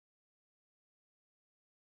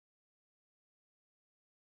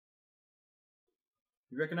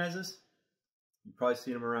You recognize this? You've probably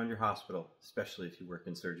seen them around your hospital, especially if you work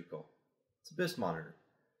in surgical. It's a BIS monitor.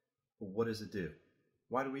 But what does it do?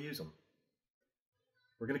 Why do we use them?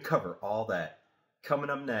 We're going to cover all that coming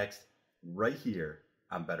up next, right here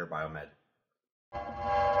on Better Biomed.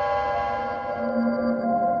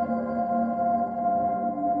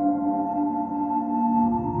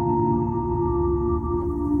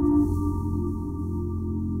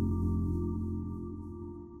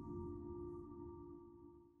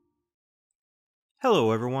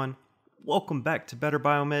 Hello everyone, welcome back to Better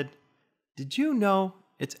Biomed. Did you know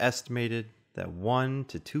it's estimated that 1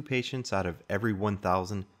 to 2 patients out of every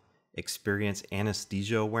 1,000 experience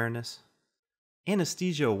anesthesia awareness?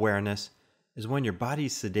 Anesthesia awareness is when your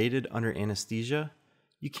body's sedated under anesthesia.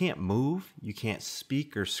 You can't move, you can't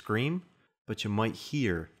speak or scream, but you might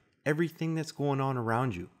hear everything that's going on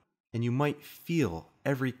around you, and you might feel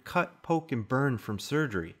every cut, poke, and burn from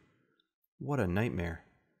surgery. What a nightmare.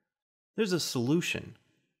 There's a solution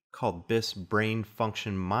called BIS brain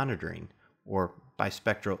function monitoring, or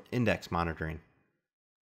bispectral index monitoring.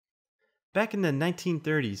 Back in the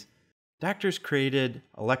 1930s, doctors created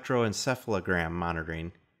electroencephalogram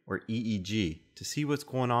monitoring, or EEG, to see what's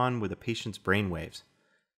going on with a patient's brain waves.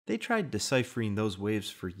 They tried deciphering those waves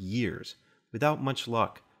for years without much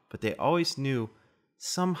luck, but they always knew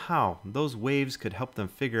somehow those waves could help them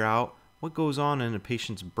figure out what goes on in a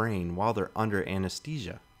patient's brain while they're under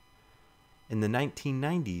anesthesia. In the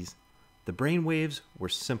 1990s, the brain waves were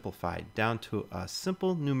simplified down to a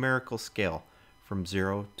simple numerical scale from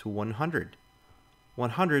 0 to 100.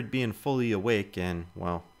 100 being fully awake and,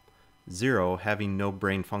 well, 0 having no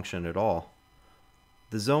brain function at all.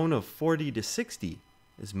 The zone of 40 to 60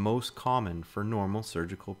 is most common for normal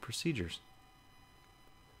surgical procedures.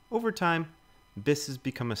 Over time, BIS has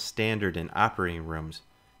become a standard in operating rooms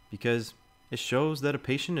because it shows that a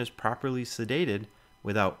patient is properly sedated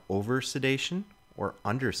without over-sedation or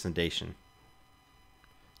under-sedation.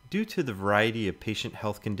 Due to the variety of patient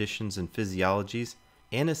health conditions and physiologies,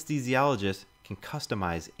 anesthesiologists can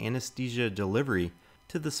customize anesthesia delivery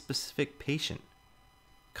to the specific patient.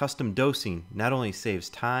 Custom dosing not only saves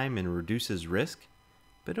time and reduces risk,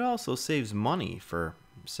 but it also saves money for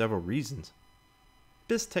several reasons.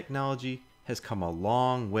 BIS technology has come a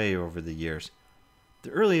long way over the years. The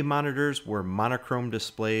early monitors were monochrome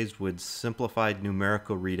displays with simplified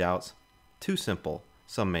numerical readouts. Too simple,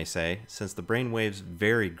 some may say, since the brain waves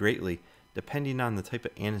vary greatly depending on the type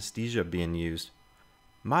of anesthesia being used.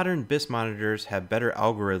 Modern BIS monitors have better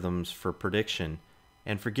algorithms for prediction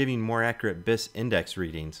and for giving more accurate BIS index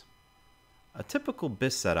readings. A typical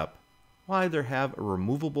BIS setup will either have a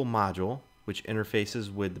removable module which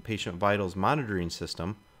interfaces with the patient vitals monitoring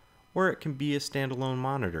system, or it can be a standalone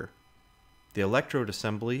monitor. The electrode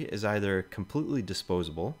assembly is either completely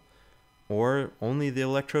disposable, or only the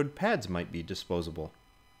electrode pads might be disposable.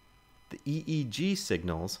 The EEG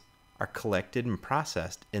signals are collected and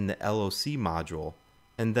processed in the LOC module,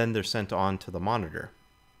 and then they're sent on to the monitor.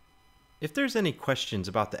 If there's any questions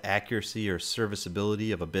about the accuracy or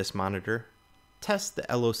serviceability of a BIS monitor, test the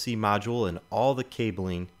LOC module and all the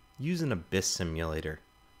cabling using a BIS simulator.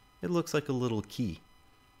 It looks like a little key.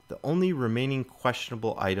 The only remaining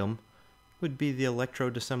questionable item would be the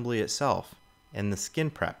electrode assembly itself and the skin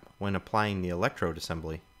prep when applying the electrode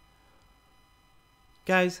assembly.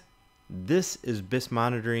 Guys, this is BIS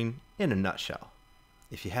monitoring in a nutshell.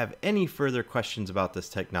 If you have any further questions about this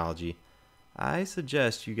technology, I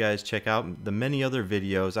suggest you guys check out the many other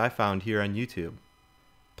videos I found here on YouTube.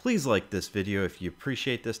 Please like this video if you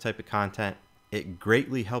appreciate this type of content. It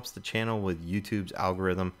greatly helps the channel with YouTube's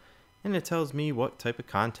algorithm, and it tells me what type of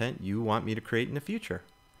content you want me to create in the future.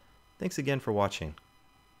 Thanks again for watching.